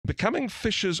becoming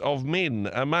fishers of men.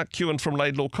 Mark Keown from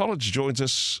Laidlaw College joins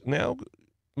us now.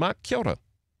 Mark, kia ora.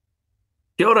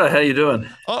 Kia ora, how you doing?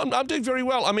 I'm doing very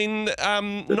well. I mean,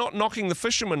 not knocking the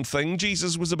fisherman thing.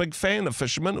 Jesus was a big fan of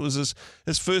fishermen. It was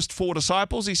his first 4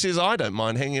 disciples. He says, I don't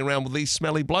mind hanging around with these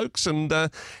smelly blokes, and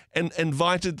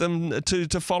invited them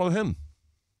to follow him.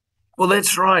 Well,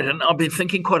 that's right. And I've been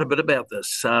thinking quite a bit about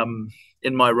this.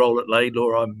 In my role at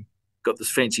Laidlaw, I've got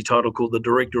this fancy title called the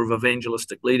Director of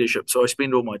Evangelistic Leadership. So I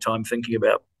spend all my time thinking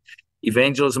about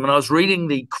evangelism. And I was reading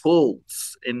the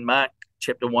calls in Mark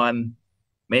chapter 1,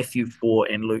 Matthew 4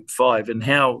 and Luke 5, and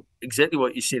how exactly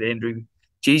what you said, Andrew.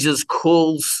 Jesus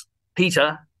calls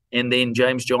Peter and then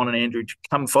James, John and Andrew to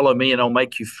come follow me and I'll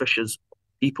make you fishers of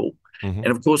people. Mm-hmm.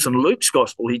 And of course, in Luke's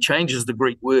gospel, he changes the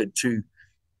Greek word to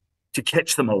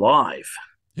catch them alive,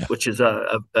 which is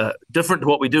different to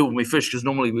what we do when we fish, because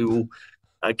normally we will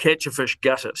catch a fish,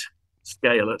 gut it,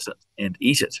 scale it, and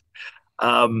eat it.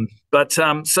 So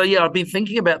I've been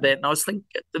thinking about that, and I was thinking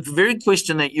the very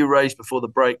question that you raised before the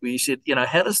break, where you said,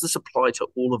 how does this apply to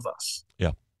all of us?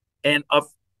 Yeah. And our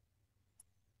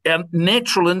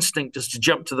natural instinct is to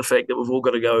jump to the fact that we've all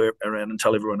got to go around and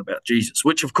tell everyone about Jesus,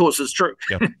 which of course is true.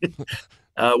 Yep.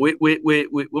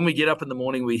 When we get up in the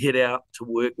morning, we head out to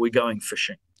work, we're going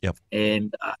fishing. Yep.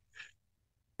 And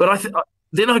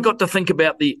then I got to think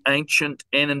about the ancient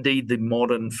and indeed the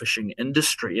modern fishing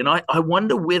industry. And I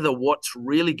wonder whether what's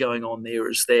really going on there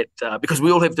is that because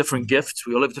we all have different gifts,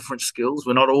 we all have different skills.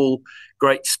 We're not all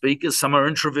great speakers. Some are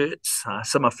introverts.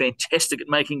 Some are fantastic at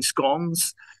making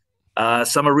scones.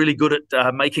 Some are really good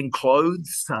at making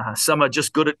clothes. Some are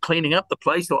just good at cleaning up the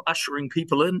place or ushering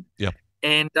people in. Yep.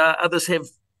 And others have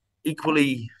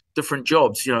equally different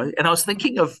jobs, And I was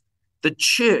thinking of the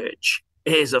church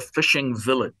as a fishing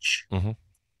village. Mm-hmm.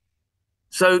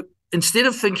 So instead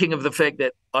of thinking of the fact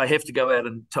that I have to go out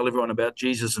and tell everyone about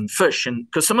Jesus and fish, and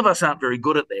because some of us aren't very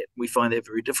good at that, we find that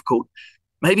very difficult.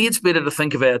 Maybe it's better to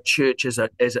think of our church as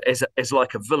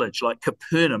like a village, like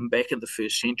Capernaum back in the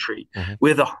first century, mm-hmm.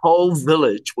 where the whole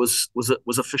village was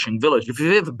a fishing village. If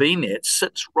you've ever been there, it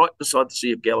sits right beside the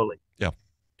Sea of Galilee. Yeah.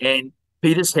 And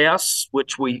Peter's house,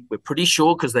 which we're pretty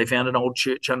sure, because they found an old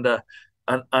church under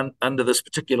this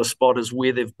particular spot, is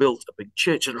where they've built a big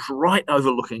church, and it's right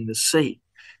overlooking the sea.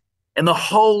 And the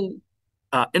whole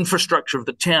infrastructure of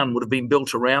the town would have been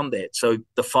built around that. So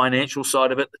the financial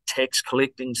side of it, the tax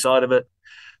collecting side of it,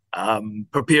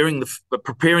 preparing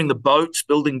the boats,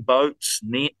 building boats,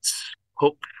 nets,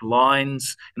 hooks,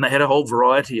 lines, and they had a whole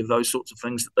variety of those sorts of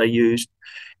things that they used.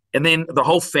 And then the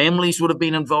whole families would have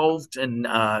been involved in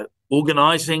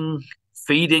organizing,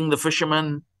 feeding the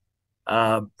fishermen,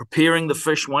 preparing the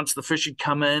fish once the fish had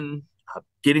come in,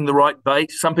 getting the right bait.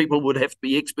 Some people would have to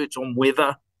be experts on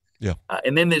weather. Yeah.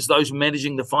 And then there's those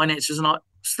managing the finances. And I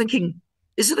was thinking,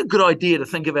 is it a good idea to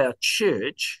think of our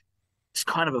church as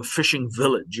kind of a fishing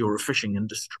village or a fishing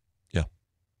industry? Yeah.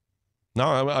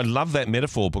 No, I love that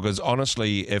metaphor, because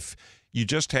honestly, if you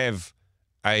just have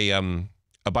a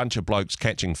bunch of blokes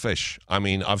catching fish, I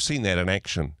mean, I've seen that in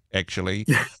action, actually.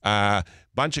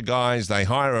 Bunch of guys, they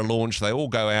hire a launch, they all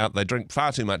go out, they drink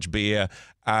far too much beer,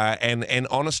 and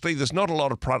honestly, there's not a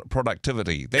lot of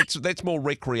productivity. That's more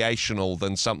recreational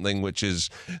than something which is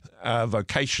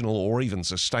vocational or even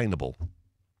sustainable.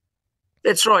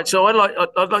 That's right. So I'd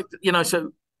like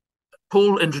so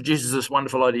Paul introduces this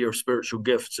wonderful idea of spiritual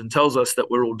gifts and tells us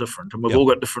that we're all different and we've all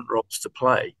got different roles to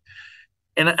play.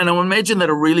 And I imagine that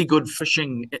a really good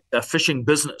fishing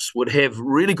business would have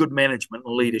really good management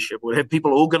and leadership, would have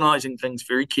people organizing things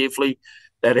very carefully.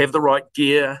 They'd have the right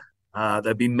gear.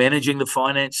 They'd be managing the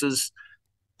finances.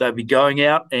 They'd be going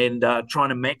out and trying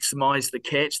to maximize the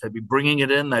catch. They'd be bringing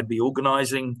it in. They'd be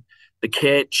organizing the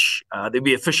catch. There'd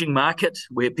be a fishing market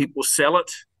where people sell it.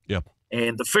 Yep.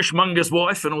 And the fishmonger's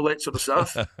wife and all that sort of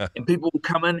stuff. And people will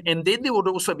come in. And then there would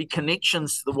also be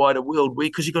connections to the wider world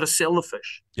because you've got to sell the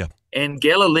fish. Yeah. And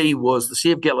the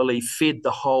Sea of Galilee fed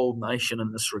the whole nation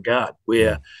in this regard,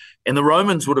 and the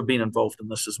Romans would have been involved in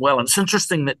this as well. And it's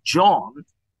interesting that John,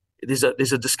 there's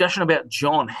a discussion about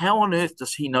John. How on earth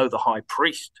does he know the high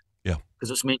priest? Yeah.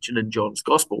 Because it's mentioned in John's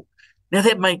gospel. Now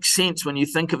that makes sense when you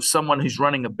think of someone who's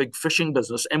running a big fishing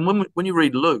business. And when you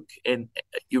read Luke and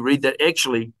you read that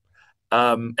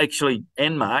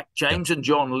and Mark, James and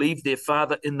John leave their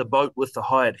father in the boat with the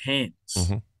hired hands.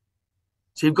 Mm-hmm.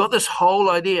 So you've got this whole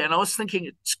idea. And I was thinking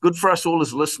it's good for us all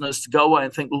as listeners to go away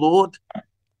and think, Lord,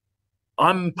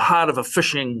 I'm part of a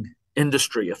fishing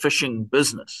industry, a fishing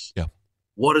business. Yeah.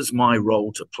 What is my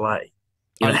role to play?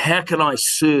 How can I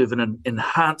serve in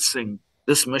enhancing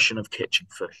this mission of catching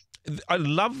fish? I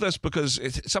love this because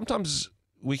sometimes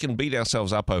we can beat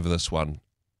ourselves up over this one.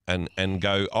 and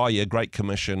go, oh yeah, Great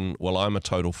Commission, well, I'm a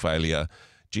total failure.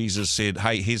 Jesus said,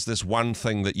 hey, here's this one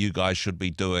thing that you guys should be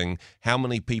doing. How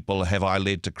many people have I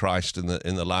led to Christ in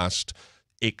the last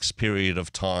X period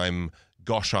of time?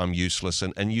 Gosh, I'm useless,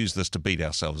 and use this to beat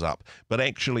ourselves up. But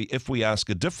actually, if we ask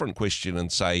a different question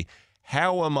and say,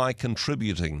 how am I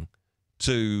contributing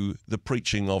to the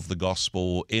preaching of the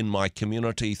gospel in my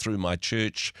community, through my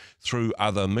church, through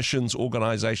other missions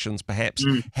organizations perhaps?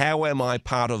 How am I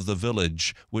part of the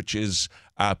village which is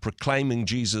proclaiming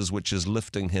Jesus, which is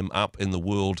lifting him up in the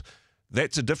world?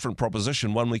 That's a different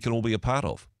proposition, one we can all be a part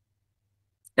of.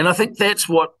 And I think that's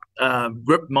what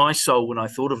gripped my soul when I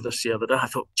thought of this the other day. I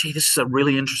thought, gee, this is a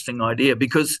really interesting idea,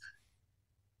 because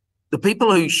the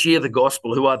people who share the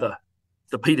gospel, who are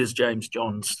the Peters, James,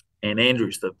 Johns, and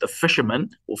Andrews, the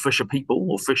fishermen or fisher people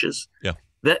or fishers,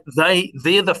 that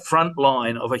they're the front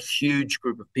line of a huge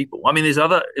group of people. I mean, there's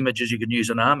other images you can use,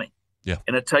 an army.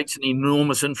 And it takes an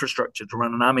enormous infrastructure to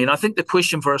run an army. And I think the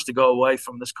question for us to go away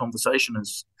from this conversation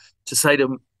is to say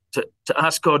to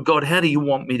ask God, how do you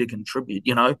want me to contribute?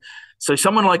 So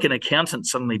someone like an accountant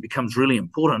suddenly becomes really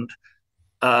important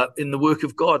in the work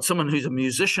of God. Someone who's a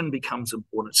musician becomes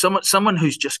important. Someone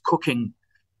who's just cooking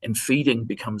and feeding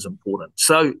becomes important.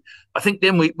 So I think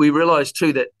then we realize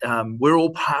too that we're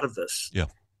all part of this.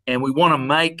 And we want to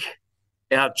make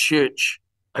our church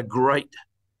a great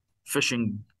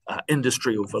fishing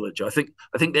industry or village. I think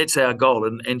that's our goal.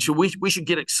 And so we should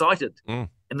get excited. And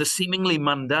the seemingly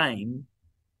mundane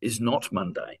is not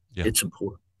mundane. It's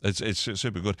important. It's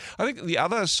super good. I think the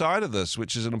other side of this,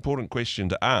 which is an important question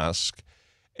to ask,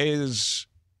 is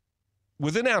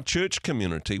within our church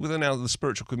community, within the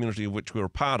spiritual community of which we're a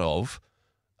part of,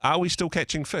 are we still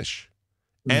catching fish?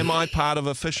 Am I part of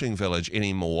a fishing village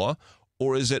anymore,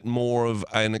 or is it more of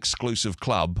an exclusive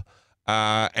club?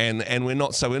 And we're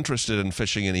not so interested in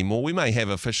fishing anymore. We may have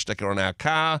a fish sticker on our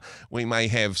car. We may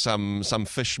have some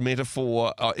fish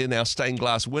metaphor in our stained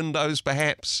glass windows,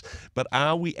 perhaps. But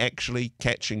are we actually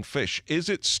catching fish? Is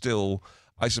it still,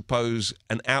 I suppose,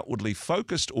 an outwardly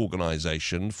focused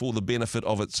organization for the benefit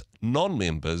of its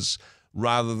non-members,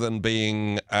 rather than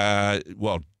being,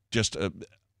 just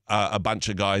a bunch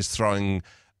of guys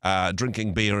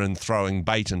drinking beer and throwing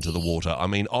bait into the water? I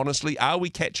mean, honestly, are we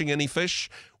catching any fish?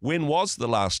 When was the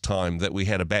last time that we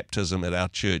had a baptism at our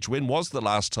church? When was the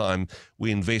last time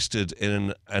we invested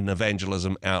in an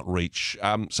evangelism outreach?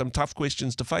 Some tough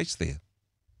questions to face there.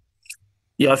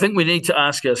 Yeah, I think we need to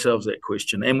ask ourselves that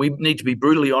question, and we need to be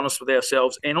brutally honest with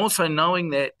ourselves, and also knowing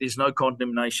that there's no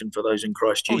condemnation for those in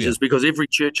Christ Jesus, because every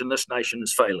church in this nation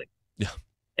is failing.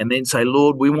 And then say,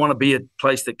 Lord, we want to be a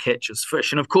place that catches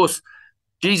fish. And of course,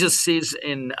 Jesus says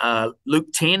in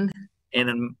Luke 10 and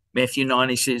in Matthew 9,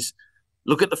 he says,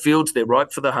 look at the fields, they're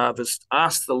ripe for the harvest.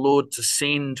 Ask the Lord to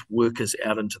send workers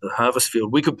out into the harvest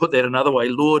field. We could put that another way.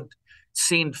 Lord,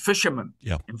 send fishermen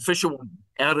and fisherwomen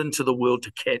out into the world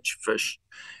to catch fish.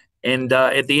 And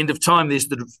at the end of time, there's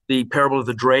the parable of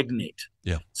the dragnet.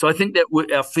 So I think that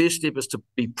our first step is to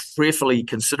be prayerfully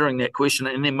considering that question,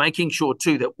 and then making sure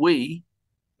too that we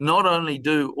not only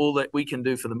do all that we can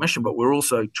do for the mission, but we're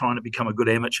also trying to become a good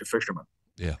amateur fisherman.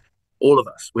 All of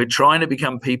us. We're trying to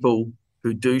become people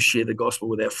who do share the gospel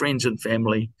with our friends and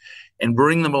family, and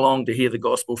bring them along to hear the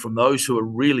gospel from those who are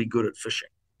really good at fishing.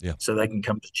 So they can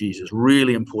come to Jesus.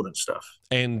 Really important stuff.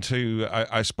 And to,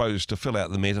 I suppose, to fill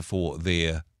out the metaphor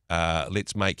there,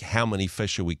 let's make how many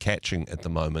fish are we catching at the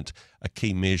moment a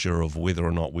key measure of whether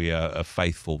or not we are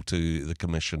faithful to the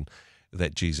commission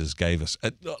that Jesus gave us.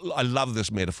 I love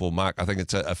this metaphor, Mark. I think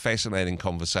it's a fascinating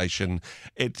conversation.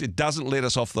 It doesn't let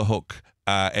us off the hook,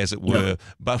 as it were,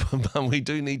 but we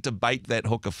do need to bait that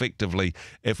hook effectively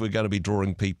if we're going to be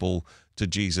drawing people to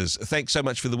Jesus. Thanks so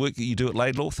much for the work that you do at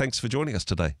Laidlaw. Thanks for joining us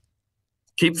today.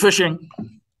 Keep fishing.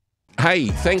 Hey,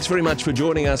 thanks very much for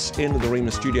joining us in the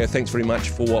Rhema studio. Thanks very much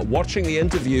for watching the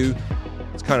interview.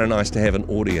 It's kind of nice to have an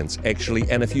audience, actually.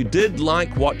 And if you did like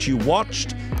what you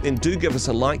watched, then do give us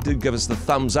a like, do give us the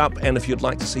thumbs up. And if you'd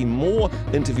like to see more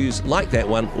interviews like that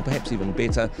one, or perhaps even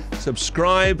better,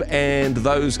 subscribe and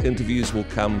those interviews will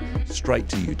come straight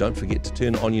to you. Don't forget to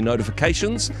turn on your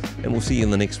notifications, and we'll see you in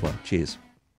the next one. Cheers.